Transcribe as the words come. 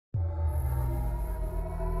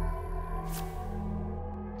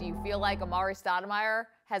you feel like Amar'e Stoudemire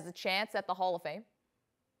has a chance at the Hall of Fame?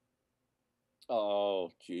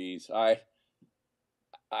 Oh, geez. I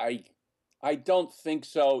I don't think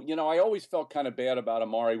so. You know, I always felt kind of bad about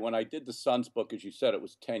Amar'e when I did the Suns book, as you said, it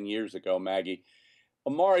was 10 years ago, Maggie.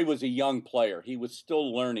 Amar'e was a young player. He was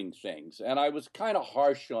still learning things. And I was kind of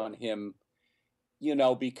harsh on him,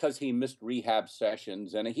 because he missed rehab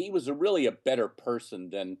sessions. And he was really a better person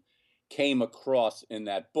than came across in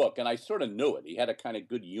that book. And I sort of knew it. He had a kind of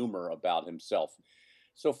good humor about himself.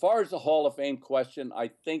 So far as the Hall of Fame question, I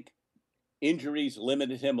think injuries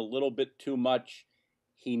limited him a little bit too much.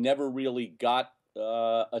 He never really got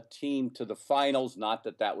a team to the finals. Not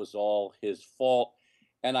that that was all his fault.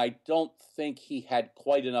 And I don't think he had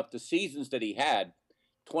quite enough. The seasons that he had,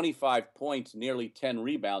 25 points, nearly 10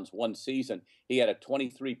 rebounds one season. He had a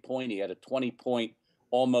 23-point, he had a 20-point,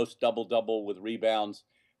 almost double-double with rebounds.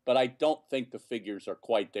 But I don't think the figures are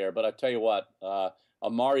quite there. But I tell you what,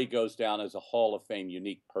 Amar'e goes down as a Hall of Fame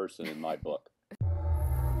unique person in my book.